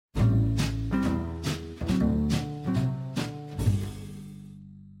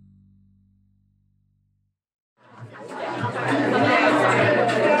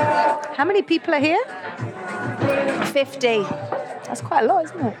How many people are here? 50. That's quite a lot,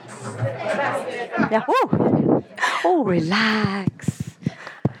 isn't it? Yeah. Oh, relax.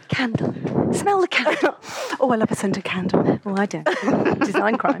 Candle. Smell the candle. Oh, I love a scented candle. Oh, I don't.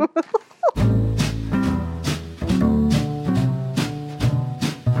 Design crime.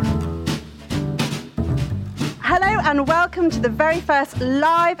 Hello and welcome to the very first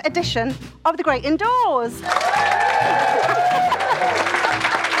live edition of The Great Indoors.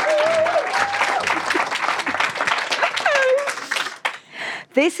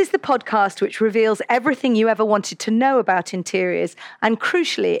 This is the podcast which reveals everything you ever wanted to know about interiors and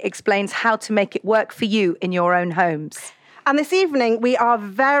crucially explains how to make it work for you in your own homes. And this evening, we are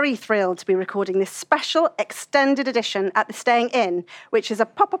very thrilled to be recording this special extended edition at the Staying In, which is a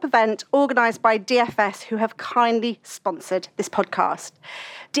pop-up event organised by DFS, who have kindly sponsored this podcast.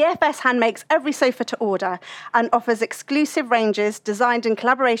 DFS hand makes every sofa to order and offers exclusive ranges designed in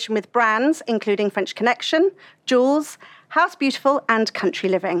collaboration with brands including French Connection, Joules, House Beautiful and Country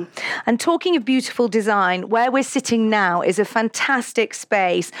Living. And talking of beautiful design, where we're sitting now is a fantastic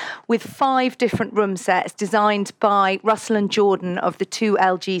space with 5 different room sets designed by Russell and Jordan of the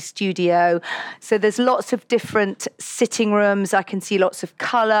 2LG studio. So there's lots of different sitting rooms. I can see lots of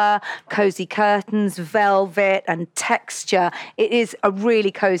colour, cosy curtains, velvet and texture. It is a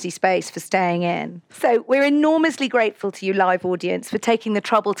really cosy space for staying in. So we're enormously grateful to you, live audience, for taking the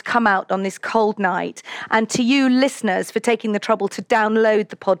trouble to come out on this cold night, and to you, listeners, for taking the trouble to download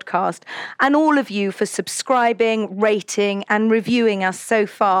the podcast, and all of you for subscribing, rating and reviewing us so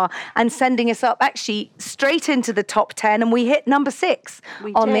far and sending us up actually straight into the top 10, and we hit number 6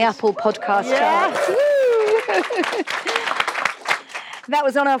 on the Apple Podcast chart. That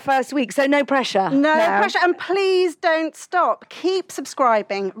was on our first week, so no pressure. No pressure, and please don't stop. Keep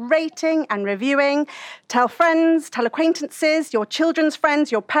subscribing, rating and reviewing. Tell friends, tell acquaintances, your children's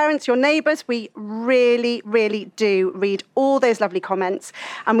friends, your parents, your neighbours. We really, really do read all those lovely comments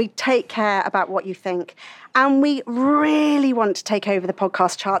and we take care about what you think. And we really want to take over the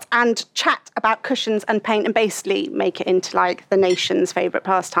podcast charts and chat about cushions and paint and basically make it into like the nation's favourite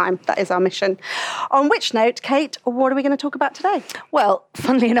pastime. That is our mission. On which note, Kate, what are we going to talk about today? Well,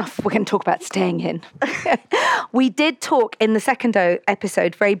 funnily enough, we're going to talk about staying in. We did talk in the second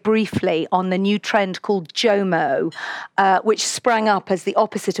episode very briefly on the new trend called JOMO, which sprang up as the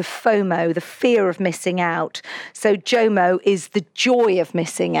opposite of FOMO, the fear of missing out. So JOMO is the joy of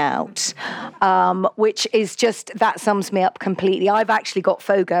missing out, which is that sums me up completely. I've actually got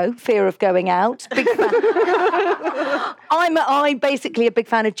FOGO, fear of going out. Big fan. I'm basically a big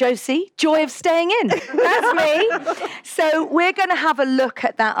fan of Josie, joy of staying in. That's me. So we're going to have a look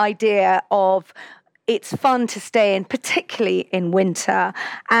at that idea of it's fun to stay in, particularly in winter,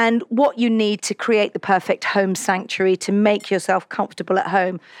 and what you need to create the perfect home sanctuary to make yourself comfortable at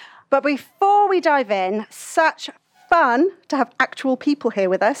home. But before we dive in, such fun to have actual people here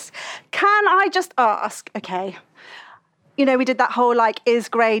with us. Can I just ask, okay, you know, we did that whole is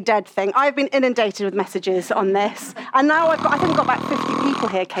grey dead thing. I've been inundated with messages on this. And now I think we've got about 50 people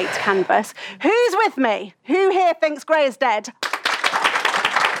here, Kate's canvas. Who's with me? Who here thinks grey is dead?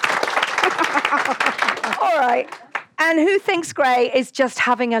 All right. And who thinks grey is just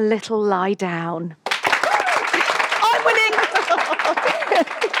having a little lie down? I'm winning!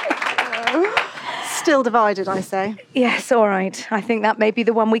 Still divided, I say. Yes, all right. I think that may be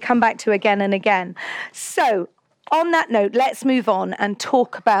the one we come back to again and again. So, on that note, let's move on and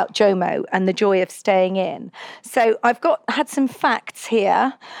talk about JOMO and the joy of staying in. So I've had some facts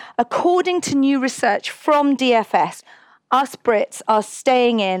here. According to new research from DFS, us Brits are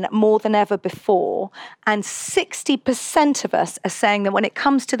staying in more than ever before, and 60% of us are saying that when it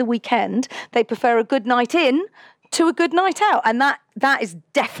comes to the weekend, they prefer a good night in to a good night out. And that is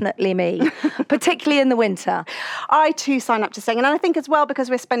definitely me, particularly in the winter. I too sign up to staying in, and I think as well because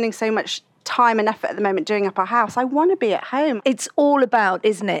we're spending so much time and effort at the moment doing up our house, I want to be at home. It's all about,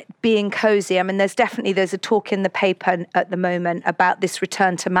 isn't it, being cosy. I mean, there's a talk in the paper at the moment about this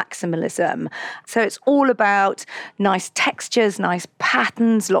return to maximalism. So it's all about nice textures, nice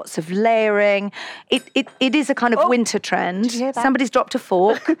patterns, lots of layering. It is a kind of winter trend. Did you hear that? Somebody's dropped a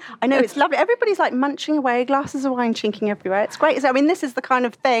fork. I know, it's lovely. Everybody's munching away, glasses of wine chinking everywhere. It's great. I mean, this is the kind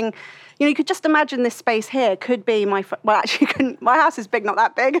of thing, you could just imagine this space here could be my house is big, not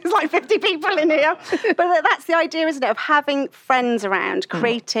that big. It's 50 people in here. But that's the idea, isn't it, of having friends around,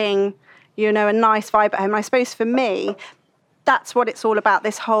 creating, a nice vibe at home. And I suppose for me, that's what it's all about.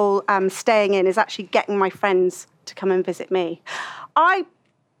 This whole staying in is actually getting my friends to come and visit me. I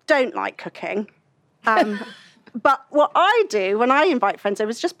don't like cooking. But what I do when I invite friends over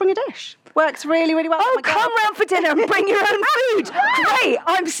is just bring a dish. Works really, really well. Oh, come round for dinner and bring your own food. Great,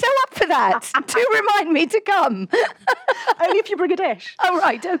 I'm so up for that. Do remind me to come. Only if you bring a dish. Oh,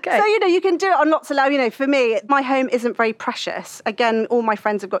 right, okay. So, you can do it on lots of levels. For me, my home isn't very precious. Again, all my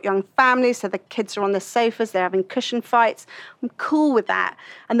friends have got young families, so the kids are on the sofas, they're having cushion fights. I'm cool with that.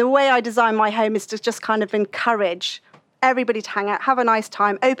 And the way I design my home is to just kind of encourage everybody to hang out, have a nice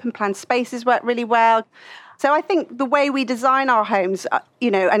time. Open plan spaces work really well. So I think the way we design our homes,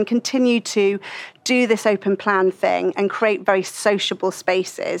 and continue to do this open plan thing and create very sociable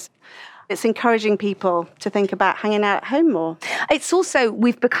spaces, it's encouraging people to think about hanging out at home more. It's also,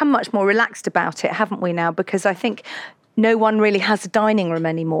 we've become much more relaxed about it, haven't we now? Because I think no one really has a dining room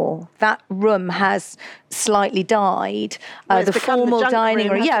anymore. That room has slightly died. The formal dining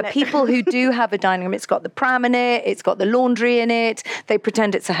room. Yeah, people who do have a dining room, it's got the pram in it, it's got the laundry in it. They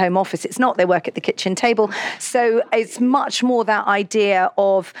pretend it's a home office. It's not. They work at the kitchen table. So it's much more that idea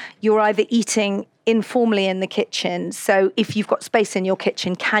of you're either eating informally in the kitchen. So if you've got space in your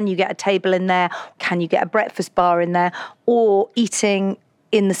kitchen, can you get a table in there? Can you get a breakfast bar in there? Or eating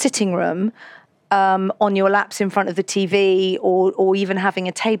in the sitting room, on your laps in front of the TV, or even having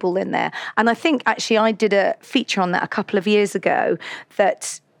a table in there. And I think actually I did a feature on that a couple of years ago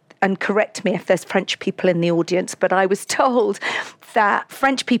and correct me if there's French people in the audience, but I was told that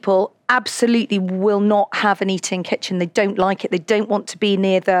French people absolutely will not have an eating kitchen. They don't like it. They don't want to be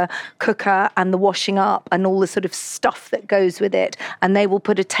near the cooker and the washing up and all the sort of stuff that goes with it. And they will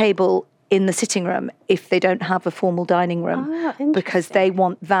put a table in the sitting room if they don't have a formal dining room, because they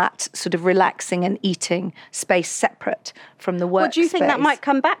want that sort of relaxing and eating space separate from the workspace. Well, do you think that might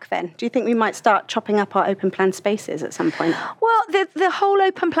come back then? Do you think we might start chopping up our open plan spaces at some point? Well, the whole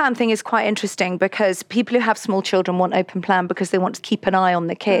open plan thing is quite interesting, because people who have small children want open plan because they want to keep an eye on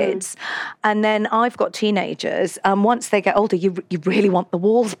the kids. And then I've got teenagers, and once they get older, you really want the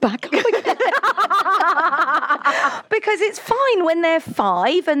walls back up again. Because it's fine when they're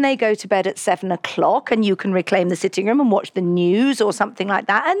 5 and they go to bed at 7 o'clock and you can reclaim the sitting room and watch the news or something like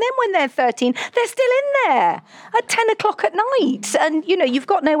that. And then when they're 13, they're still in there at 10 o'clock at night. And, you've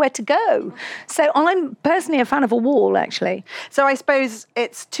got nowhere to go. So I'm personally a fan of a wall, actually. So I suppose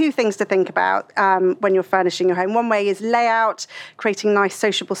it's 2 things to think about when you're furnishing your home. One way is layout, creating nice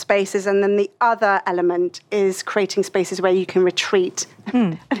sociable spaces. And then the other element is creating spaces where you can retreat.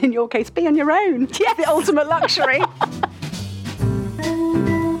 And in your case, be on your own. Yes. The ultimate luxury.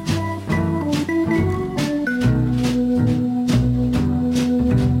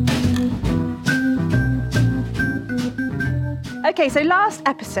 Okay, so last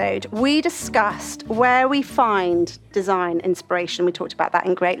episode, we discussed where we find design inspiration. We talked about that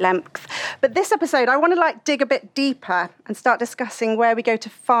in great length. But this episode, I want to dig a bit deeper and start discussing where we go to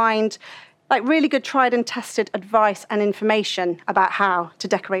find really good tried and tested advice and information about how to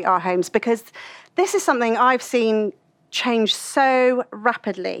decorate our homes, because this is something I've seen change so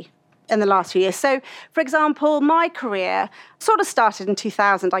rapidly in the last few years. So, for example, my career sort of started in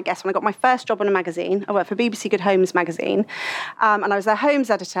 2000, I guess, when I got my first job in a magazine. I worked for BBC Good Homes magazine, and I was their homes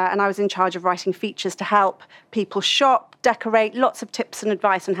editor, and I was in charge of writing features to help people shop, decorate, lots of tips and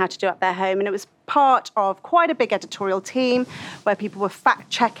advice on how to do up their home. And it was part of quite a big editorial team where people were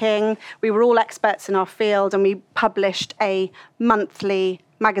fact-checking. We were all experts in our field, and we published a monthly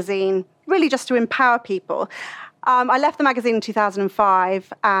magazine, really just to empower people. I left the magazine in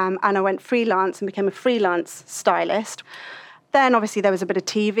 2005 and I went freelance and became a freelance stylist. Then obviously there was a bit of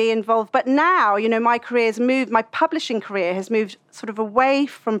TV involved. But now, my publishing career has moved sort of away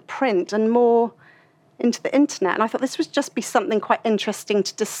from print and more into the internet. And I thought this would just be something quite interesting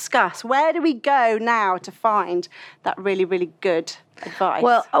to discuss. Where do we go now to find that really, really good advice?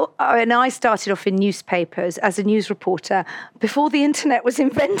 Well, and I started off in newspapers as a news reporter before the internet was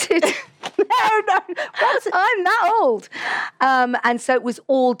invented. No, I'm that old. And so it was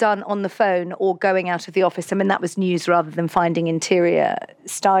all done on the phone or going out of the office. I mean, that was news rather than finding interior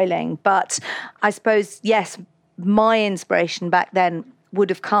styling. But I suppose, yes, my inspiration back then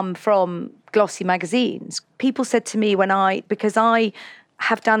would have come from glossy magazines. People said to me because I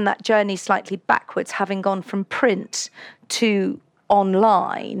have done that journey slightly backwards, having gone from print to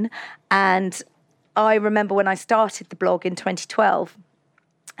online. And I remember when I started the blog in 2012,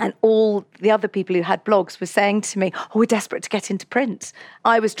 and all the other people who had blogs were saying to me, we're desperate to get into print.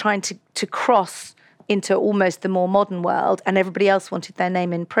 I was trying to cross into almost the more modern world, and everybody else wanted their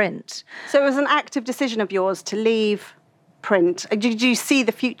name in print. So it was an active decision of yours to leave print. Did you see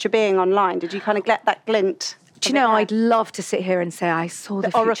the future being online? Did you kind of get that glint? Do you know, I'd love to sit here and say I saw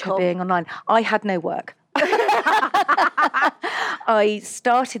the future being online. I had no work. I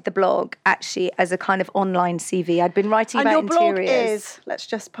started the blog actually as a kind of online CV. I'd been writing and about your interiors. blog is, let's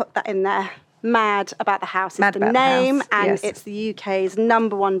just put that in there, Mad About the House is Mad the About the name, House, and yes. it's the UK's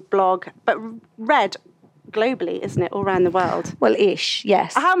 #1 blog, but read globally, isn't it, all around the world? Well, ish,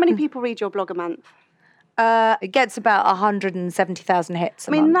 yes. How many people read your blog a month? It gets about 170,000 hits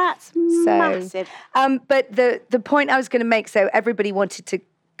a month. I mean, that's massive. But the point I was going to make, so everybody wanted to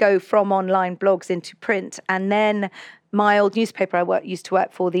go from online blogs into print, and then my old newspaper I used to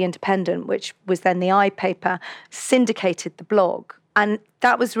work for, The Independent, which was then the iPaper, syndicated the blog. And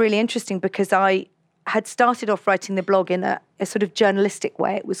that was really interesting because I had started off writing the blog in a sort of journalistic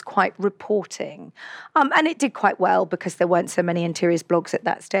way. It was quite reporting. And it did quite well because there weren't so many interiors blogs at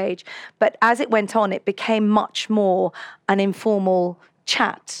that stage. But as it went on, it became much more an informal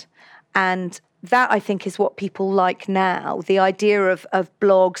chat. And that, I think, is what people like now, the idea of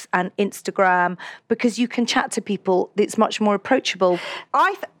blogs and Instagram, because you can chat to people. It's much more approachable.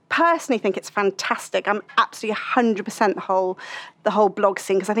 I personally think it's fantastic. I'm absolutely 100% the whole blog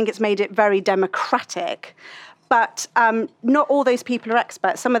scene, because I think it's made it very democratic. But not all those people are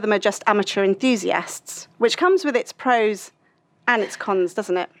experts. Some of them are just amateur enthusiasts, which comes with its pros and its cons,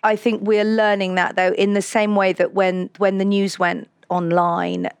 doesn't it? I think we're learning that, though, in the same way that when the news went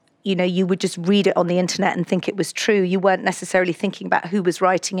online, you know, you would just read it on the internet and think it was true. You weren't necessarily thinking about who was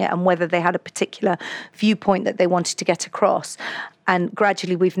writing it and whether they had a particular viewpoint that they wanted to get across. And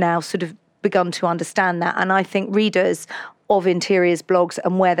gradually we've now sort of begun to understand that. And I think readers of interiors blogs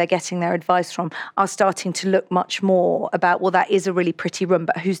and where they're getting their advice from are starting to look much more about, well, that is a really pretty room,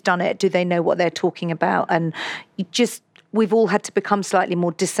 but who's done it? Do they know what they're talking about? And we've all had to become slightly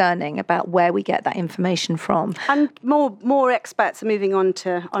more discerning about where we get that information from. And more experts are moving on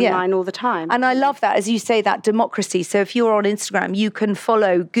to online all the time. And I love that, as you say, that democracy. So if you're on Instagram, you can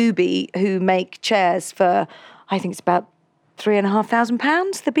follow Gooby, who make chairs for, I think it's about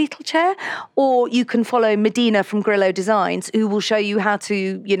 £3,500, the Beetle chair. Or you can follow Medina from Grillo Designs, who will show you how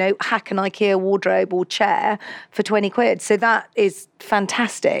to, you know, hack an IKEA wardrobe or chair for 20 quid. So that is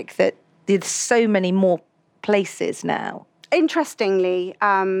fantastic that there's so many more places now. Interestingly,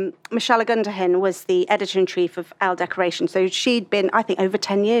 Michelle Gunderhin was the editor-in-chief of Elle Decoration. So she'd been, I think, over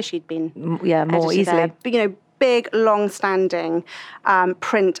 10 years she'd been more easily. There. But, you know, big, long-standing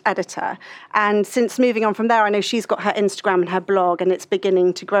print editor. And since moving on from there, I know she's got her Instagram and her blog, and it's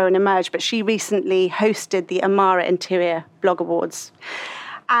beginning to grow and emerge. But she recently hosted the Amara Interior Blog Awards.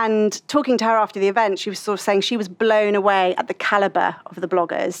 And talking to her after the event, she was sort of saying she was blown away at the caliber of the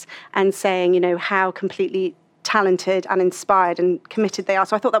bloggers and saying, you know, how completely talented and inspired and committed they are.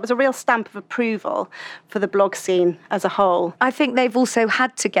 So I thought that was a real stamp of approval for the blog scene as a whole. I think they've also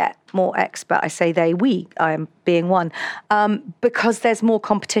had to get more expert. I say they, we, I am being one, because there's more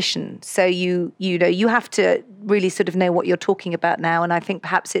competition. So you know, you have to really sort of know what you're talking about now. And I think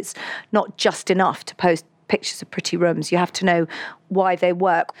perhaps it's not just enough to post pictures of pretty rooms. You have to know why they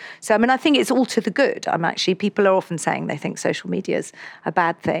work. So, I mean, I think it's all to the good. People are often saying they think social media is a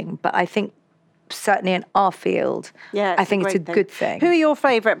bad thing, but I think certainly in our field, I think it's a good thing. Who are your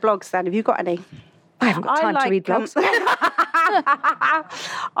favourite blogs then? Have you got any? I haven't got time to read blogs.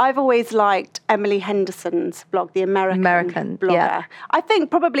 I've always liked Emily Henderson's blog, the American blogger. Yeah. I think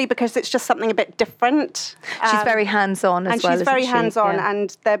probably because it's just something a bit different. She's very hands-on as well, and she's very hands-on, yeah.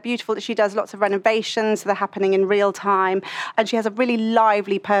 And they're beautiful. She does lots of renovations. They're happening in real time. And she has a really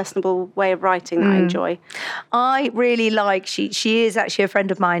lively, personable way of writing that I enjoy. I really like, she is actually a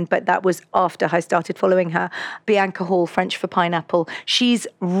friend of mine, but that was after I started following her, Bianca Hall, French for Pineapple. She's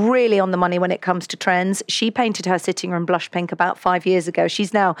really on the money when it comes to trends. She painted her sitting room blush pink about 5 years ago.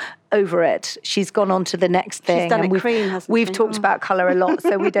 She's now over it. She's gone on to the next thing. She's done it cream, hasn't she? We've talked about colour a lot,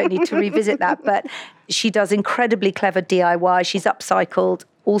 so we don't need to revisit that. But she does incredibly clever DIY. She's upcycled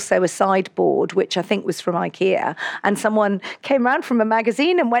also a sideboard, which I think was from IKEA. And someone came around from a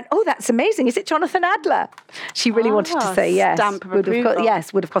magazine and went, "Oh, that's amazing. Is it Jonathan Adler?" She really wanted to say yes. Stamp of approval.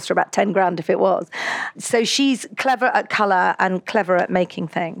 Would have cost her about 10 grand if it was. So she's clever at colour and clever at making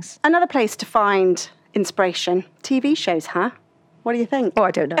things. Another place to find inspiration, TV shows, huh? What do you think? Oh,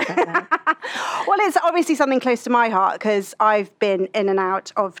 I don't know about that. Well, it's obviously something close to my heart because I've been in and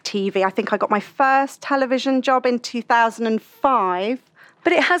out of TV. I think I got my first television job in 2005.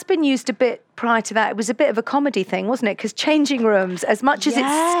 But it has been used a bit prior to that. It was a bit of a comedy thing, wasn't it? Because Changing Rooms, as much as it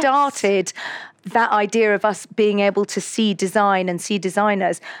started that idea of us being able to see design and see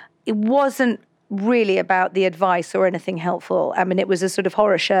designers, it wasn't really about the advice or anything helpful. I mean, it was a sort of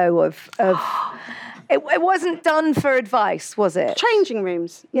horror show of It wasn't done for advice, was it? Changing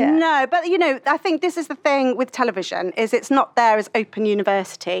rooms. Yeah. No, but I think this is the thing with television, is it's not there as open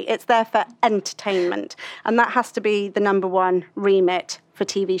university. It's there for entertainment. And that has to be the number one remit for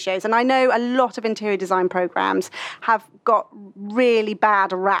TV shows. And I know a lot of interior design programs have got really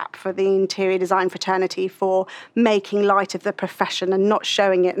bad rap for the interior design fraternity for making light of the profession and not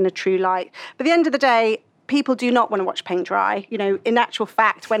showing it in a true light. But at the end of the day, people do not want to watch paint dry. In actual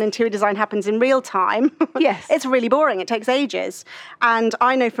fact, when interior design happens in real time, yes, it's really boring. It takes ages. And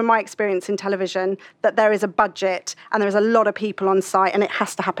I know from my experience in television that there is a budget and there's a lot of people on site and it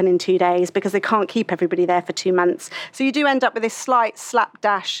has to happen in 2 days because they can't keep everybody there for 2 months. So you do end up with this slight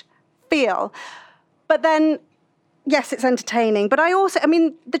slapdash feel. But then, yes, it's entertaining. But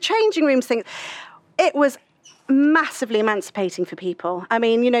the changing rooms thing, it was massively emancipating for people.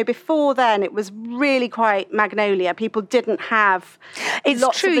 Before then, it was really quite Magnolia. People didn't have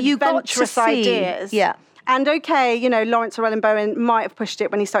lots of adventurous ideas. Yeah. And Lawrence Llewellyn-Bowen might have pushed it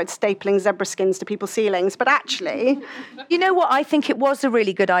when he started stapling zebra skins to people's ceilings, but actually... You know what? I think it was a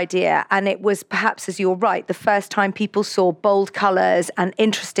really good idea, and it was perhaps, as you're right, the first time people saw bold colours and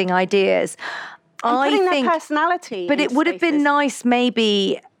interesting ideas. And putting their personality. But it would have been nice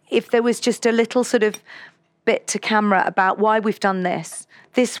maybe if there was just a little sort of bit to camera about why we've done this.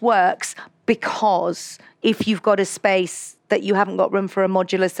 This works because if you've got a space that you haven't got room for a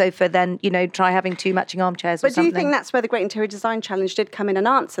modular sofa, then, try having 2 matching armchairs or something. But do you think that's where the Great Interior Design Challenge did come in and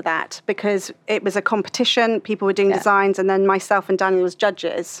answer that? Because it was a competition, people were doing designs, and then myself and Daniel as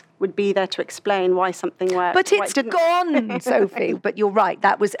judges would be there to explain why something worked. But it's gone, Sophie. But you're right,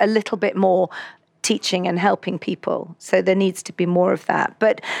 that was a little bit more teaching and helping people. So there needs to be more of that.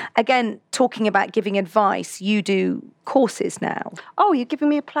 But again, talking about giving advice, you do courses now. Oh, you're giving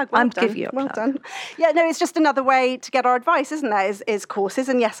me a plug. Well done. Giving you a plug. Well done. Yeah, no, it's just another way to get our advice, isn't there, is courses.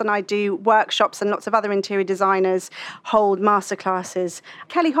 And yes, and I do workshops, and lots of other interior designers hold masterclasses.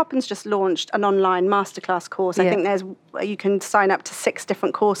 Kelly Hoppin's just launched an online masterclass course. I think you can sign up to 6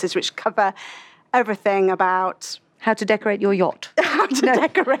 different courses which cover everything about... How to decorate your yacht. How to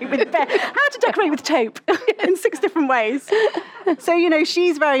decorate with taupe in 6 different ways. So,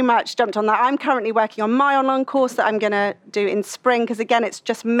 she's very much jumped on that. I'm currently working on my online course that I'm going to do in spring because, again, it's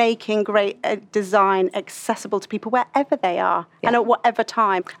just making great design accessible to people wherever they are and at whatever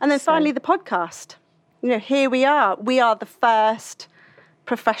time. And then finally, the podcast. Here we are. We are the first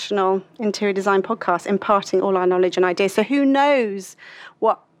professional interior design podcast imparting all our knowledge and ideas. So who knows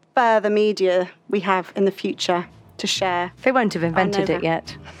what further media we have in the future to share. They won't have invented it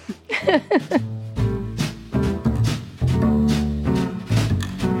yet.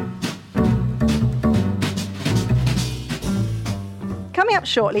 Coming up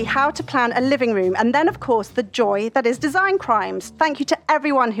shortly, how to plan a living room, and then, of course, the joy that is design crimes. Thank you to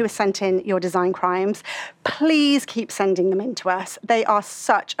everyone who has sent in your design crimes. Please keep sending them in to us. They are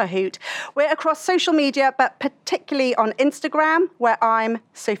such a hoot. We're across social media, but particularly on Instagram, where I'm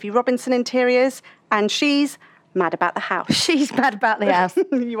Sophie Robinson Interiors, and she's mad about the house. She's mad about the house.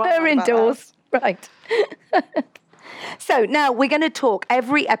 You are Her indoors. Right. So now we're going to talk,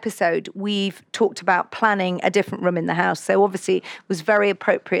 every episode we've talked about planning a different room in the house. So obviously it was very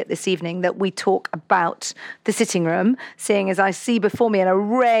appropriate this evening that we talk about the sitting room, seeing as I see before me an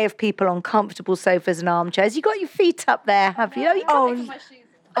array of people on comfortable sofas and armchairs. You got your feet up there, have you?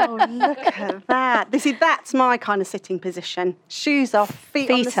 Oh, look at that. See, that's my kind of sitting position. Shoes off,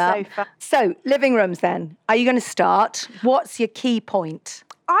 feet on the sofa. So, living rooms then. Are you going to start? What's your key point?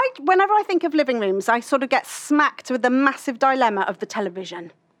 Whenever I think of living rooms, I sort of get smacked with the massive dilemma of the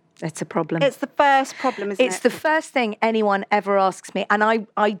television. It's a problem. It's the first problem, isn't it? It's the first thing anyone ever asks me. And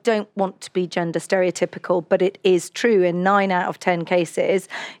I don't want to be gender stereotypical, but it is true in 9 out of 10 cases.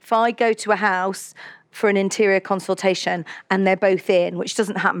 If I go to a house for an interior consultation and they're both in, which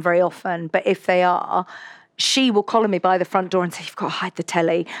doesn't happen very often, but if they are, she will collar me by the front door and say, you've got to hide the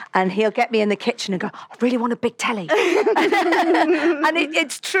telly. And he'll get me in the kitchen and go, I really want a big telly. And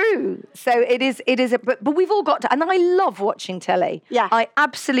it's true. So it is, but we've all got to, and I love watching telly. Yeah. I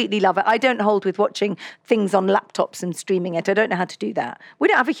absolutely love it. I don't hold with watching things on laptops and streaming it. I don't know how to do that. We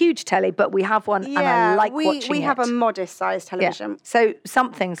don't have a huge telly, but we have one and I like watching it. We have a modest sized television. Yeah. So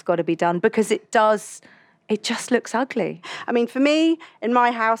something's got to be done because it just looks ugly. I mean, for me, in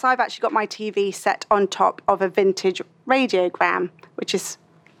my house, I've actually got my TV set on top of a vintage radiogram, which is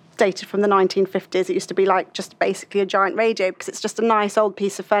dated from the 1950s. It used to be like just basically a giant radio because it's just a nice old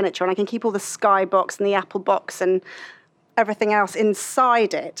piece of furniture and I can keep all the Sky box and the Apple box and everything else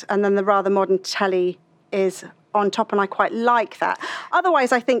inside it. And then the rather modern telly is on top, and I quite like that.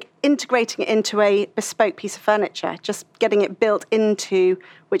 Otherwise, I think integrating it into a bespoke piece of furniture, just getting it built into,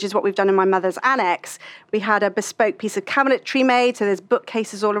 which is what we've done in my mother's annex. We had a bespoke piece of cabinetry made, so there's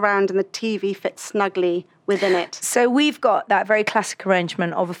bookcases all around, and the TV fits snugly within it. So we've got that very classic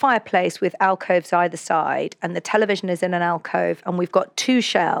arrangement of a fireplace with alcoves either side, and the television is in an alcove, and we've got 2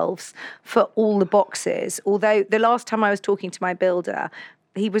 shelves for all the boxes. Although the last time I was talking to my builder,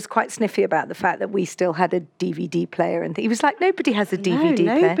 he was quite sniffy about the fact that we still had a DVD player, and he was like, "Nobody has a DVD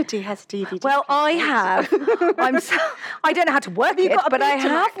player." Nobody has a DVD Well, player. I have. I don't know how to work it, but I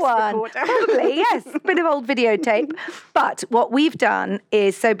have one. recorder? Probably, yes, a bit of old videotape. But what we've done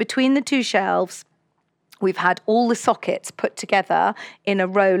is, so between the 2 shelves, we've had all the sockets put together in a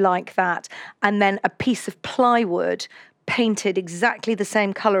row like that, and then a piece of plywood painted exactly the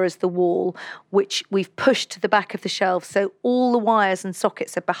same colour as the wall, which we've pushed to the back of the shelf. So all the wires and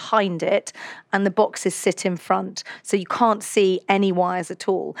sockets are behind it and the boxes sit in front. So you can't see any wires at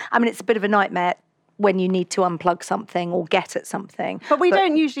all. I mean, it's a bit of a nightmare when you need to unplug something or get at something. But we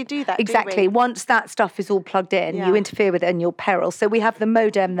don't usually do that, exactly. do we? Once that stuff is all plugged in, you interfere with it and you're peril. So we have the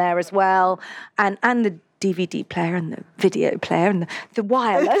modem there as well, and the DVD player and the video player and the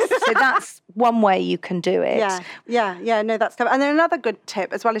wireless. So that's one way you can do it. Yeah. No, that's clever. And then another good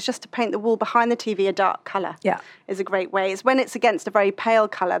tip as well is just to paint the wall behind the TV a dark colour. Yeah. Is a great way. It's when it's against a very pale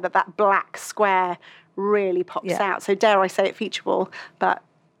colour that black square really pops out. So dare I say it, feature wall, but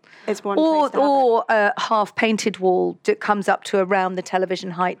it's one place to have or a half-painted wall that comes up to around the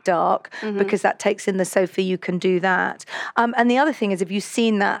television height dark, because that takes in the sofa. You can do that. And the other thing is, have you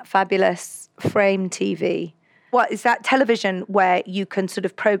seen that fabulous frame TV? What is that television where you can sort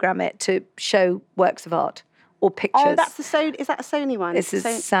of program it to show works of art or pictures? Oh, that's the Sony. Is that a Sony one? This is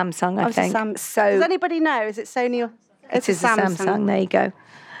Samsung, I think. So does anybody know? Is it Sony or it is a Samsung? There you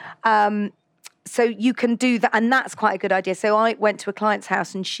go. So you can do that, and that's quite a good idea. So I went to a client's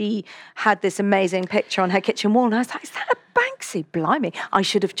house, and she had this amazing picture on her kitchen wall, and I was like, "Is that a Banksy? Blimey, I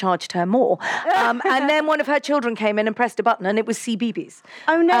should have charged her more." And then one of her children came in and pressed a button, and it was CBeebies.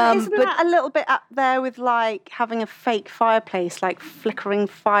 Oh no, isn't that a little bit up there with like having a fake fireplace, like flickering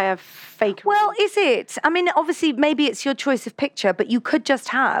fire fake? Well, is it? I mean, obviously, maybe it's your choice of picture, but you could just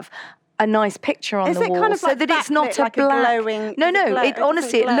have a nice picture on the wall, kind of so like that it's not like a black. glowing. No, it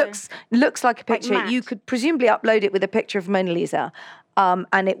honestly, it looks like a picture. matte. You could presumably upload it with a picture of Mona Lisa,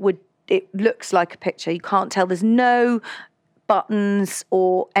 and it looks like a picture. You can't tell. There's no buttons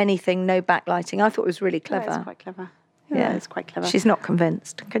or anything, no backlighting. I thought it was really clever. It's quite clever. Yeah, it's quite clever. She's not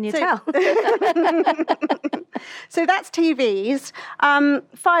convinced. Can you tell? So that's TVs.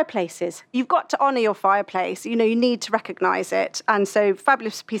 Fireplaces. You've got to honour your fireplace. You need to recognise it. And so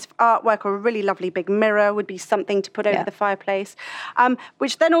fabulous piece of artwork or a really lovely big mirror would be something to put over the fireplace.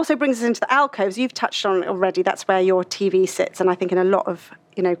 Which then also brings us into the alcoves. You've touched on it already. That's where your TV sits. And I think in a lot of,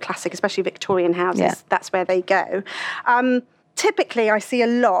 classic, especially Victorian houses, that's where they go. Typically, I see a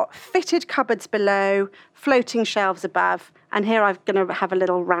lot fitted cupboards below, floating shelves above. And here I'm going to have a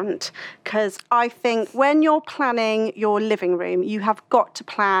little rant, because I think when you're planning your living room, you have got to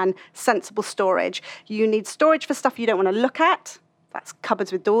plan sensible storage. You need storage for stuff you don't want to look at. That's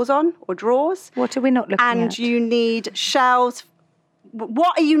cupboards with doors on or drawers. What are we not looking at? And you need shelves.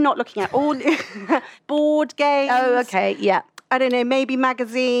 What are you not looking at? All board games. Oh, okay, yeah. I don't know, maybe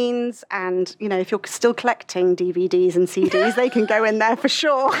magazines, and, if you're still collecting DVDs and CDs, they can go in there for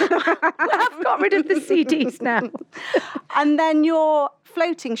sure. I've got rid of the CDs now. And then your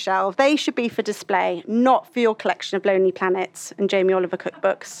floating shelf, they should be for display, not for your collection of Lonely Planets and Jamie Oliver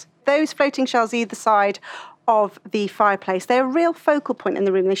cookbooks. Those floating shelves either side of the fireplace, they're a real focal point in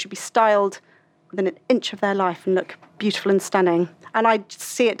the room. They should be styled within an inch of their life and look beautiful and stunning. And I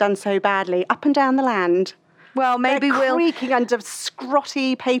see it done so badly, up and down the land. Well, maybe They're creaking under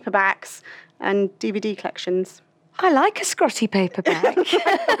scrotty paperbacks and DVD collections. I like a scrotty paperback.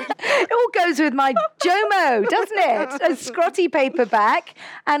 It all goes with my Jomo, doesn't it? A scrotty paperback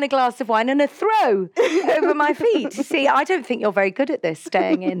and a glass of wine and a throw over my feet. See, I don't think you're very good at this,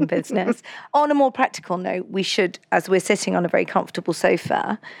 staying in business. On a more practical note, we should, as we're sitting on a very comfortable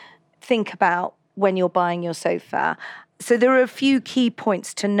sofa, think about when you're buying your sofa. So there are a few key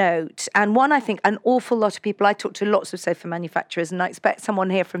points to note. And one, I think an awful lot of people, I talk to lots of sofa manufacturers, and I expect someone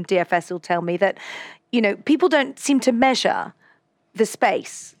here from DFS will tell me that, people don't seem to measure the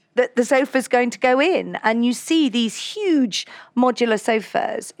space that the sofa's going to go in. And you see these huge modular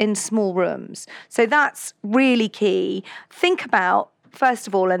sofas in small rooms. So that's really key. Think about, first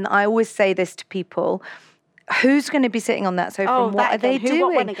of all, and I always say this to people, who's going to be sitting on that sofa and what are they doing?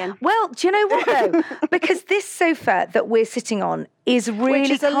 What, when again? Well, do you know what though? Because this sofa that we're sitting on is really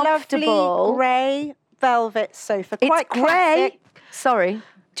Which is comfortable. a lovely grey, velvet sofa. It's Quite grey. classic. Sorry.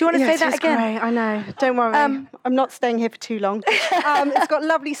 Do you want to say that again? Grey, I know. Don't worry. I'm not staying here for too long. It's got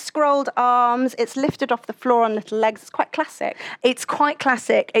lovely scrolled arms. It's lifted off the floor on little legs. It's quite classic. It's quite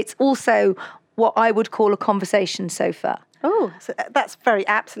classic. It's also what I would call a conversation sofa. Oh, so that's very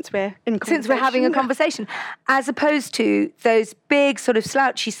apt since we're in conversation. Since we're having a conversation, as opposed to those big sort of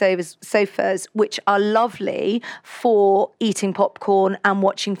slouchy sofas, which are lovely for eating popcorn and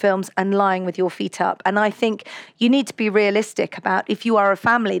watching films and lying with your feet up. And I think you need to be realistic about if you are a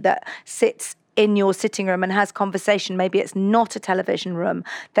family that sits in your sitting room and has conversation, maybe it's not a television room,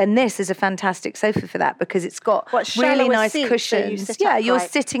 then this is a fantastic sofa for that because it's got really nice cushions. You're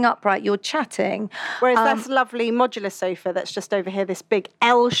sitting upright, you're chatting. Whereas this lovely modular sofa that's just over here, this big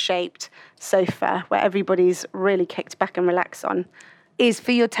L-shaped sofa where everybody's really kicked back and relaxed on, is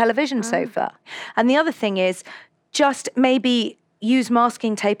for your television sofa. And the other thing is just maybe use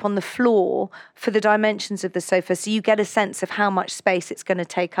masking tape on the floor for the dimensions of the sofa so you get a sense of how much space it's going to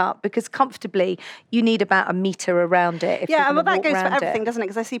take up, because comfortably you need about a metre around it. Well, that goes for everything, doesn't it?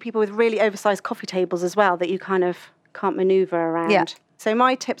 Because I see people with really oversized coffee tables as well that you kind of can't manoeuvre around. Yeah. So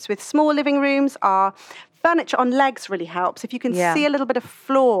my tips with small living rooms are furniture on legs really helps. If you can see a little bit of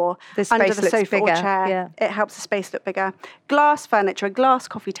floor under the sofa or chair, it helps the space look bigger. Glass furniture, a glass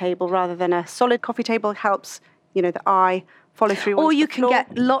coffee table rather than a solid coffee table helps, the eye follow through. Or you can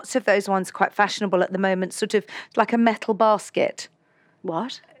get lots of those ones quite fashionable at the moment, sort of like a metal basket.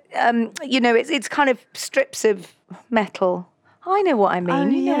 What? It's kind of strips of metal. I know what I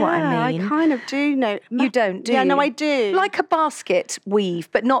mean. You know what I mean. I kind of do know. You don't, do you? Yeah, no, I do. Like a basket weave,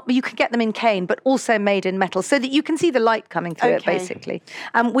 but you can get them in cane, but also made in metal so that you can see the light coming through it, basically.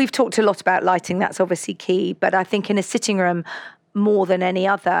 We've talked a lot about lighting. That's obviously key. But I think in a sitting room, more than any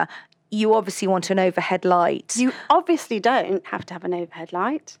other, you obviously want an overhead light. You obviously don't have to have an overhead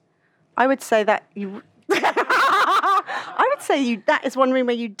light. I would say that you... that is one room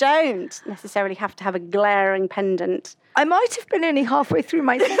where you don't necessarily have to have a glaring pendant. I might have been only halfway through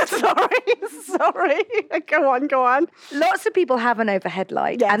my sentence. Sorry. Go on. Lots of people have an overhead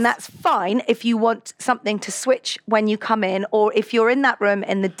light, and that's fine if you want something to switch when you come in, or if you're in that room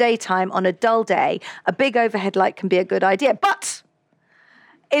in the daytime on a dull day, a big overhead light can be a good idea. But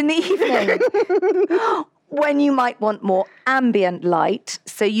in the evening, when you might want more ambient light,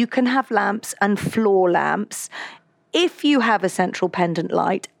 so you can have lamps and floor lamps, if you have a central pendant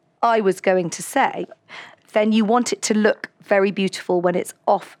light, I was going to say, then you want it to look very beautiful when it's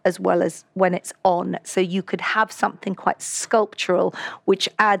off as well as when it's on. So you could have something quite sculptural, which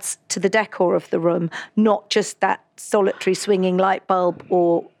adds to the decor of the room, not just that solitary swinging light bulb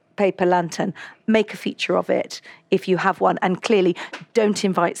or paper lantern. Make a feature of it if you have one. And clearly, don't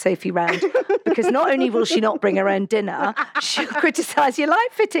invite Sophie round, because not only will she not bring her own dinner, she'll criticise your light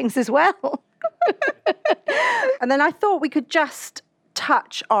fittings as well. And then I thought we could just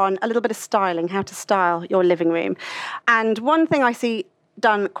touch on a little bit of styling, how to style your living room. And one thing I see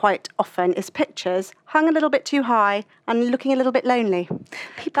done quite often is pictures hung a little bit too high and looking a little bit lonely.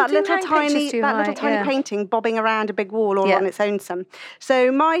 That little tiny painting bobbing around a big wall all on its own.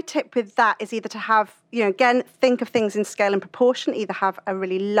 So my tip with that is either to have, again, think of things in scale and proportion, either have a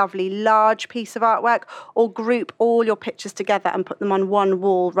really lovely large piece of artwork or group all your pictures together and put them on one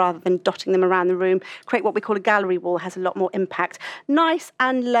wall rather than dotting them around the room. Create what we call a gallery wall, has a lot more impact. Nice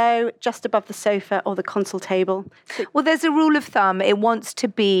and low, just above the sofa or the console table. Well, there's a rule of thumb. It wants to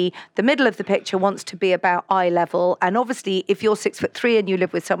be, the middle of the picture wants to be about eye level. And obviously, if you're 6'3" and you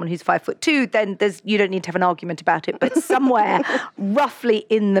live with someone who's 5'2", then you don't need to have an argument about it. But somewhere roughly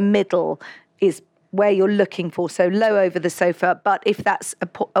in the middle is where you're looking for. So low over the sofa. But if that's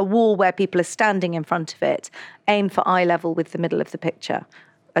a wall where people are standing in front of it, aim for eye level with the middle of the picture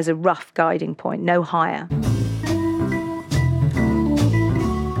as a rough guiding point, no higher.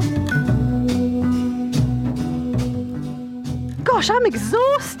 Gosh, I'm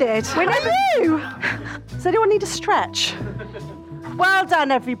exhausted. When are you? Does anyone need a stretch? Well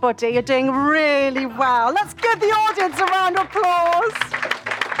done, everybody. You're doing really well. Let's give the audience a round of applause.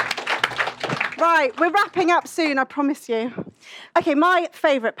 Right, we're wrapping up soon, I promise you. Okay, my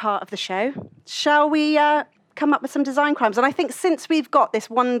favourite part of the show. Shall we come up with some design crimes? And I think since we've got this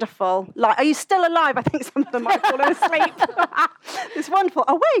wonderful, are you still alive? I think some of them might have fallen asleep. This wonderful,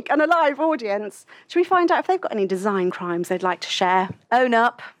 awake and alive audience. Should we find out if they've got any design crimes they'd like to share? Own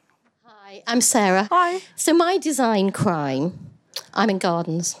up. Hi, I'm Sarah. Hi. So my design crime, I'm in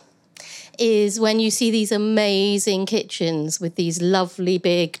gardens, is when you see these amazing kitchens with these lovely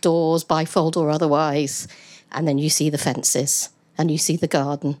big doors, bifold or otherwise, and then you see the fences and you see the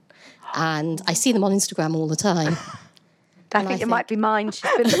garden. And I see them on Instagram all the time. I think it might be mine. She's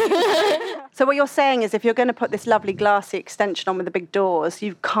been looking. So what you're saying is if you're going to put this lovely glassy extension on with the big doors,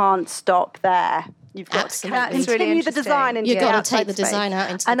 you can't stop there. You've got Absolutely. to continue really the design into You've the got to outside take the space. design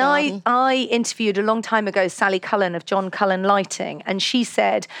out into the And garden. I interviewed a long time ago Sally Cullen of John Cullen Lighting, and she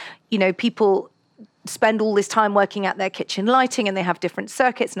said, you know, people spend all this time working at their kitchen lighting and they have different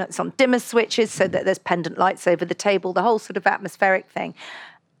circuits and it's on dimmer switches so that there's pendant lights over the table, the whole sort of atmospheric thing.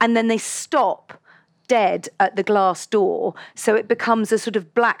 And then they stop dead at the glass door, so it becomes a sort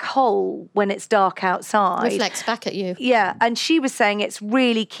of black hole when it's dark outside. Reflects back at you. Yeah, and she was saying it's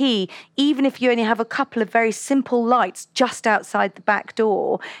really key, even if you only have a couple of very simple lights just outside the back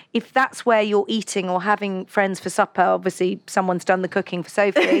door, if that's where you're eating or having friends for supper, obviously someone's done the cooking for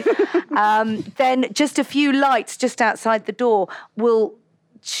Sophie, then just a few lights just outside the door will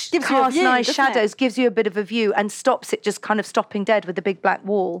cast nice shadows, gives you a bit of a view and stops it just kind of stopping dead with a big black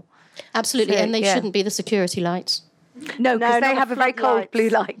wall. Absolutely, So, and they yeah. shouldn't be the security lights. No, because they not have the a very cold floodlights. blue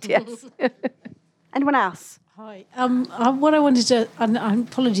light, yes. Anyone else? Hi. What I wanted to, and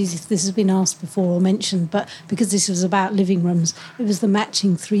apologies if this has been asked before or mentioned, but because this was about living rooms, it was the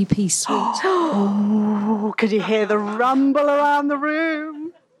matching three-piece suite. Oh, could you hear the rumble around the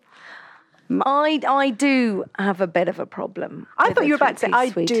room? I do have a bit of a problem. I with thought a you were about to say, I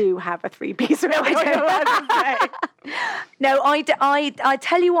three-piece suite. do have a three-piece suite. No, I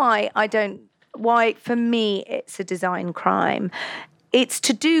tell you why I don't. Why for me it's a design crime. It's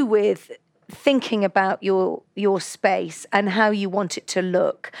to do with thinking about your space and how you want it to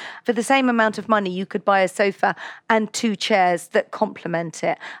look. For the same amount of money, you could buy a sofa and 2 chairs that complement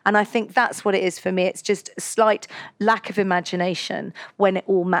it. And I think that's what it is for me. It's just a slight lack of imagination when it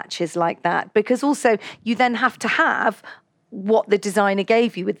all matches like that. Because also you then have to have what the designer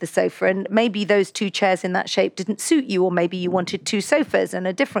gave you with the sofa, and maybe those 2 chairs in that shape didn't suit you, or maybe you wanted 2 sofas and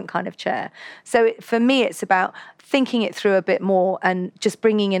a different kind of chair. So for me, it's about thinking it through a bit more and just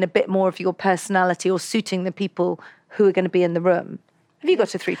bringing in a bit more of your personality or suiting the people who are going to be in the room. Have you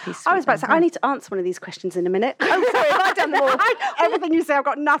got a 3-piece suite? I was about to say, I need to answer one of these questions in a minute. Oh, sorry, have I done them all? Everything you say, I've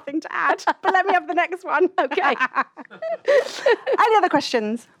got nothing to add. But let me have the next one. Okay. Any other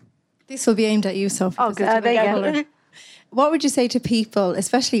questions? This will be aimed at you, Sophie. Oh, good. there you go. What would you say to people,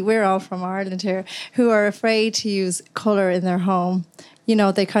 especially we're all from Ireland here, who are afraid to use colour in their home? You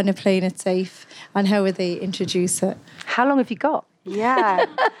know, they kind of playing it safe. And how would they introduce it? How long have you got? Yeah.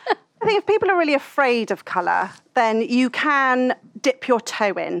 I think if people are really afraid of colour, then you can dip your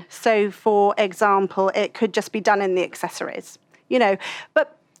toe in. So, for example, it could just be done in the accessories, you know.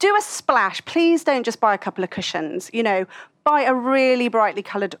 But do a splash. Please don't just buy a couple of cushions, you know. Buy a really brightly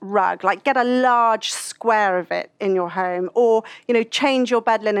coloured rug, like get a large square of it in your home, or, you know, change your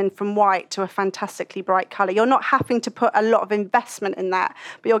bed linen from white to a fantastically bright colour. You're not having to put a lot of investment in that,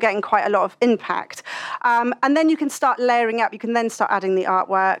 but you're getting quite a lot of impact. And then you can start layering up. You can then start adding the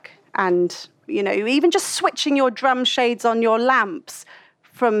artwork and, you know, even just switching your drum shades on your lamps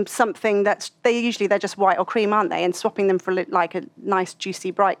from something that's, they're just white or cream, aren't they? And swapping them for like a nice, juicy,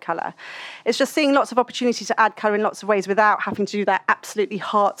 bright colour. It's just seeing lots of opportunity to add colour in lots of ways without having to do that absolutely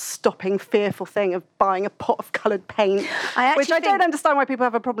heart-stopping, fearful thing of buying a pot of coloured paint, which I don't understand why people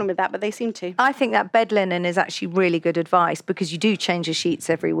have a problem with that, but they seem to. I think that bed linen is actually really good advice because you do change your sheets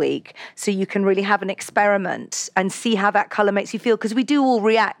every week. So you can really have an experiment and see how that colour makes you feel, because we do all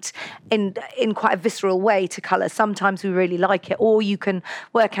react in quite a visceral way to colour. Sometimes we really like it, or you can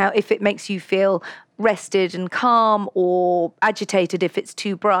work out if it makes you feel rested and calm or agitated if it's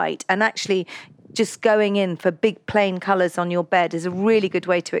too bright. And actually just going in for big plain colours on your bed is a really good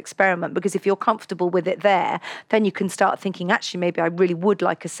way to experiment, because if you're comfortable with it there, then you can start thinking, actually, maybe I really would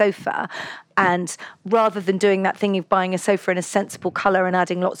like a sofa. And rather than doing that thing of buying a sofa in a sensible colour and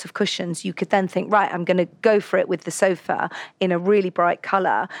adding lots of cushions, you could then think, right, I'm going to go for it with the sofa in a really bright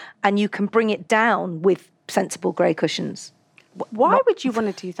colour, and you can bring it down with sensible grey cushions. Why would you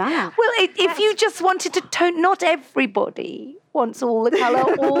want to do that? Well, if you just wanted to tone, not everybody wants all the colour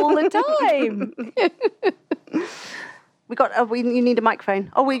all the time. You need a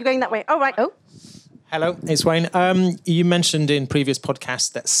microphone. Oh, we're going that way. Oh, right. Oh. Hello, it's Wayne. You mentioned in previous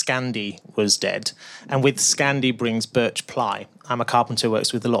podcasts that Scandi was dead, and with Scandi brings birch ply. I'm a carpenter who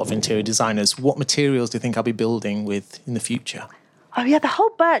works with a lot of interior designers. What materials do you think I'll be building with in the future? Oh, yeah, the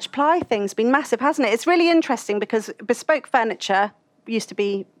whole birch ply thing's been massive, hasn't it? It's really interesting because bespoke furniture used to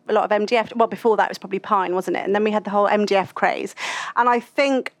be a lot of MDF. Well, before that it was probably pine, wasn't it? And then we had the whole MDF craze. And I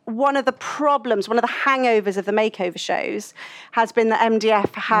think one of the problems, one of the hangovers of the makeover shows has been that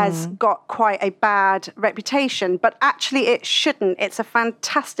MDF has got quite a bad reputation, but actually it shouldn't. It's a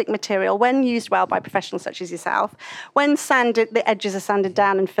fantastic material when used well by professionals such as yourself. When sanded, the edges are sanded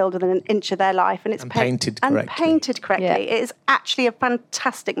down and filled within an inch of their life, and it's painted correctly. Yeah. It is actually a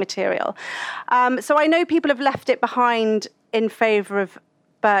fantastic material. So I know people have left it behind in favour of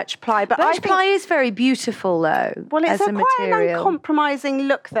birch ply, but Birch ply is very beautiful, though. well, it's as a quite an material. uncompromising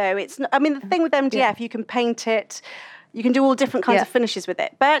look, though. It's not, I mean, the thing with MDF, you can paint it, you can do all different kinds of finishes with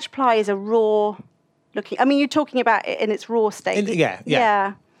it. Birch ply is a raw looking. I mean, you're talking about it in its raw state.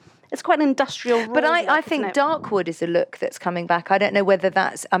 Yeah. It's quite an industrial raw But I look, think isn't it? dark wood is a look that's coming back. I don't know whether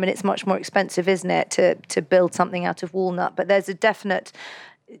that's, I mean, it's much more expensive, isn't it, to build something out of walnut, but there's a definite,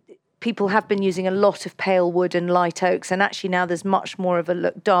 people have been using a lot of pale wood and light oaks, and actually now there's much more of a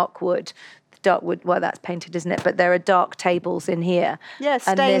look, dark wood, well, that's painted, isn't it? But there are dark tables in here. Yeah,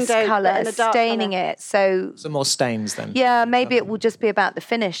 and stained this oak, colour but in a dark staining colour. it. So Some more stains then. yeah, maybe it will just be about the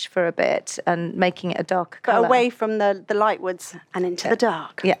finish for a bit and making it a darker But colour. away from the light woods and into the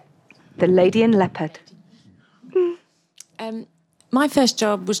dark. Yeah, the Lady in Leopard. My first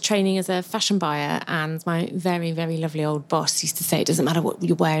job was training as a fashion buyer, and my very, very lovely old boss used to say, it doesn't matter what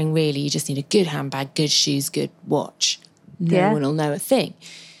you're wearing really, you just need a good handbag, good shoes, good watch. No one will know a thing.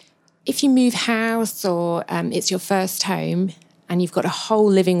 If you move house or it's your first home and you've got a whole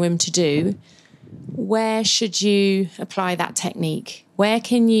living room to do, where should you apply that technique? Where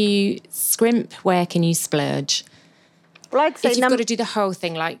can you scrimp? Where can you splurge? Well, I'd say If you've got to do the whole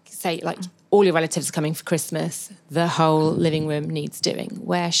thing, like all your relatives are coming for Christmas, the whole living room needs doing.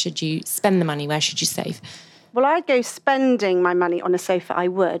 Where should you spend the money? Where should you save? Well, I'd go spending my money on a sofa, I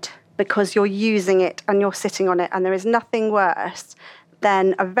would, because you're using it and you're sitting on it, and there is nothing worse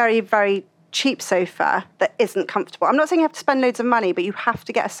than a very, very cheap sofa that isn't comfortable. I'm not saying you have to spend loads of money, but you have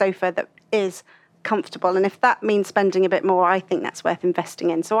to get a sofa that is comfortable. And if that means spending a bit more, I think that's worth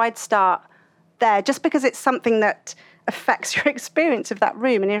investing in. So I'd start there, just because it's something that affects your experience of that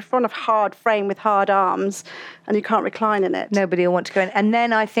room. And if you're on a hard frame with hard arms and you can't recline in it. Nobody will want to go in. And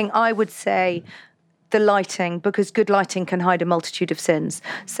then I think I would say the lighting, because good lighting can hide a multitude of sins.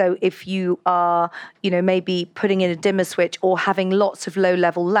 So if you are, maybe putting in a dimmer switch or having lots of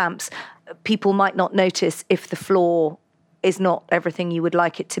low-level lamps, people might not notice if the floor is not everything you would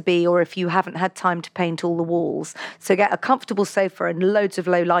like it to be, or if you haven't had time to paint all the walls. So get a comfortable sofa and loads of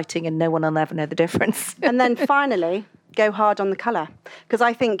low lighting, and no one will ever know the difference. And then finally, go hard on the colour. Because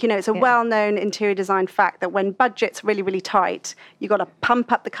I think, it's a well-known interior design fact that when budget's really, really tight, you've got to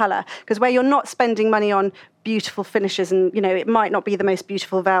pump up the colour. Because where you're not spending money on beautiful finishes, and, it might not be the most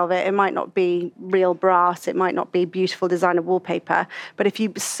beautiful velvet, it might not be real brass, it might not be beautiful designer wallpaper, but if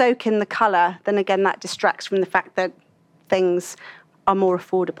you soak in the colour, then again, that distracts from the fact that things are more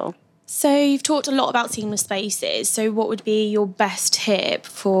affordable. So you've talked a lot about seamless spaces. So what would be your best tip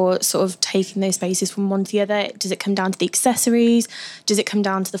for sort of taking those spaces from one to the other? Does it come down to the accessories? Does it come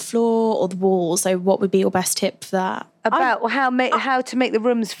down to the floor or the walls? So what would be your best tip for that? About how to make the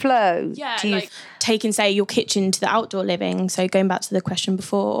rooms flow? Yeah, taking, say, your kitchen to the outdoor living. So going back to the question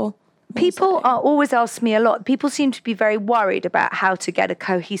before. People are always ask me a lot. People seem to be very worried about how to get a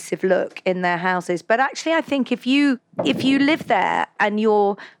cohesive look in their houses. But actually, I think if you live there and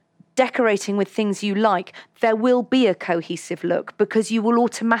you're decorating with things you like, there will be a cohesive look, because you will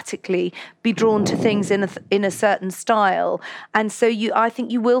automatically be drawn to things in a certain style. And so I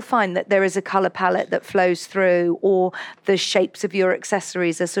think you will find that there is a colour palette that flows through, or the shapes of your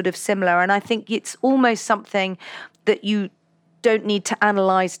accessories are sort of similar. And I think it's almost something that you don't need to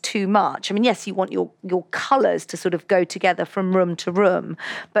analyse too much. I mean, yes, you want your colours to sort of go together from room to room,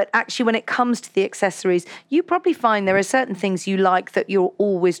 but actually when it comes to the accessories, you probably find there are certain things you like that you're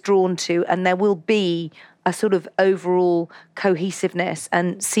always drawn to, and there will be a sort of overall cohesiveness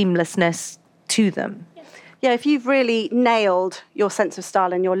and seamlessness to them. Yeah, if you've really nailed your sense of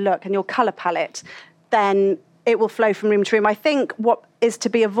style and your look and your colour palette, then it will flow from room to room. I think what is to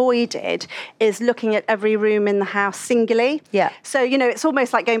be avoided is looking at every room in the house singly. Yeah. So, it's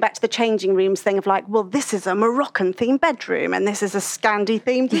almost like going back to the changing rooms thing of like, well, this is a Moroccan-themed bedroom and this is a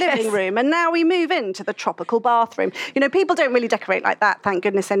Scandi-themed living room, and now we move into the tropical bathroom. People don't really decorate like that, thank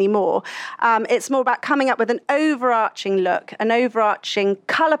goodness, anymore. It's more about coming up with an overarching look. An overarching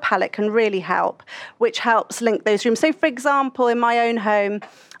colour palette can really help, which helps link those rooms. So, for example, in my own home,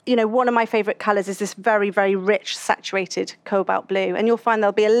 one of my favourite colours is this very, very rich, saturated cobalt blue. And you'll find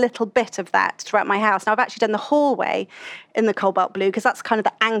there'll be a little bit of that throughout my house. Now, I've actually done the hallway in the cobalt blue because that's kind of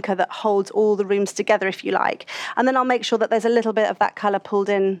the anchor that holds all the rooms together, if you like. And then I'll make sure that there's a little bit of that colour pulled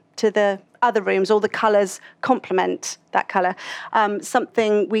in to the other rooms. All the colours complement that colour.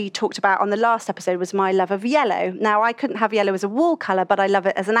 Something we talked about on the last episode was my love of yellow. Now, I couldn't have yellow as a wall colour, but I love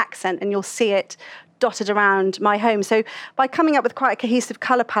it as an accent, and you'll see it dotted around my home. So by coming up with quite a cohesive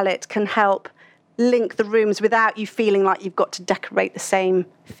colour palette can help link the rooms without you feeling like you've got to decorate the same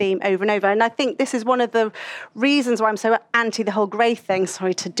theme over and over. And I think this is one of the reasons why I'm so anti the whole grey thing.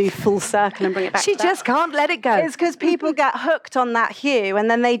 Sorry to do full circle and bring it back She to just can't let it go. It's because people get hooked on that hue and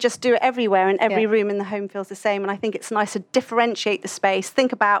then they just do it everywhere, and every room in the home feels the same. And I think it's nice to differentiate the space,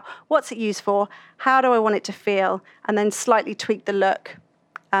 think about what's it used for, how do I want it to feel, and then slightly tweak the look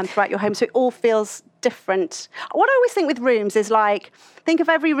throughout your home so it all feels different. What I always think with rooms is like, think of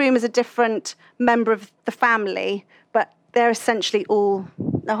every room as a different member of the family, but they're essentially all,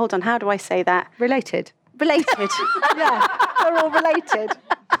 now hold on, how do I say that? Related. Related. Yeah, they're all related.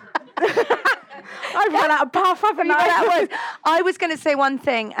 I've run out of puff, haven't I? I was going to say one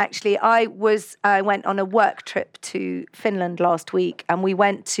thing, actually. I went on a work trip to Finland last week, and we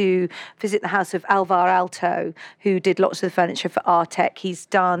went to visit the house of Alvar Aalto, who did lots of the furniture for Artek. He's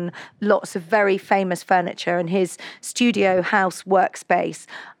done lots of very famous furniture, and his studio house workspace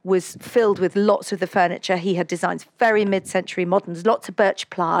was filled with lots of the furniture he had designed, very mid-century moderns, lots of birch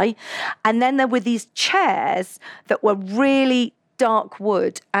ply. And then there were these chairs that were really dark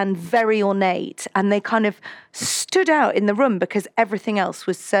wood and very ornate, and they kind of stood out in the room because everything else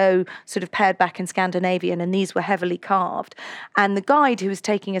was so sort of pared back and Scandinavian, and these were heavily carved. And the guide who was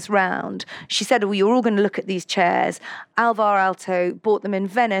taking us round, she said, "Oh, you're all going to look at these chairs." Alvar Aalto bought them in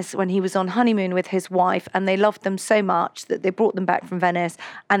Venice when he was on honeymoon with his wife, and they loved them so much that they brought them back from Venice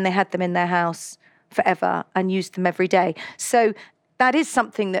and they had them in their house forever and used them every day. So that is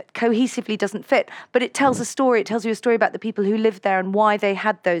something that cohesively doesn't fit, but it tells a story. It tells you a story about the people who lived there and why they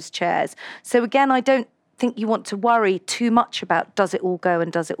had those chairs. So again, I don't think you want to worry too much about does it all go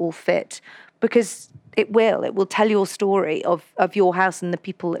and does it all fit, because it will. It will tell your story of your house and the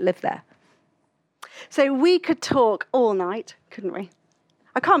people that live there. So we could talk all night, couldn't we?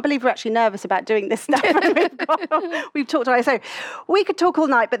 I can't believe we're actually nervous about doing this stuff. We've talked about it. So we could talk all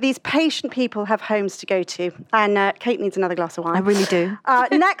night, but these patient people have homes to go to. And Kate needs another glass of wine. I really do.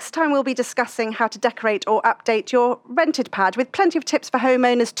 Next time, we'll be discussing how to decorate or update your rented pad, with plenty of tips for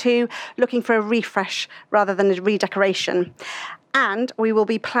homeowners too, looking for a refresh rather than a redecoration. And we will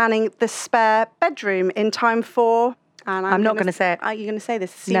be planning the spare bedroom in time for... And I'm not going to say it. Are you going to say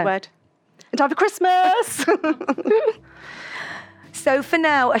this C No. word? In time for Christmas! So for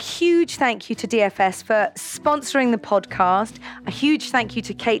now, a huge thank you to DFS for sponsoring the podcast. A huge thank you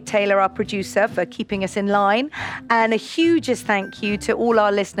to Kate Taylor, our producer, for keeping us in line. And a hugest thank you to all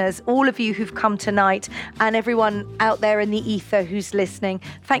our listeners, all of you who've come tonight, and everyone out there in the ether who's listening.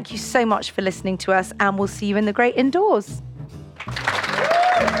 Thank you so much for listening to us, and we'll see you in the great indoors.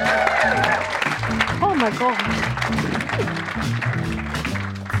 Oh my God.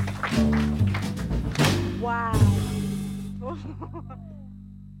 Wow.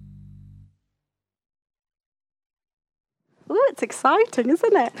 Ooh, it's exciting,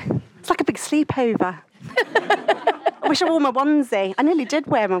 isn't it? It's like a big sleepover. I wish I wore my onesie. I nearly did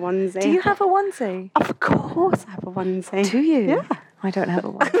wear my onesie. Do you have a onesie? Of course I have a onesie. Do you? Yeah. I don't have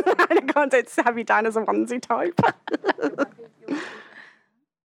a onesie. I can't have you down as a onesie type.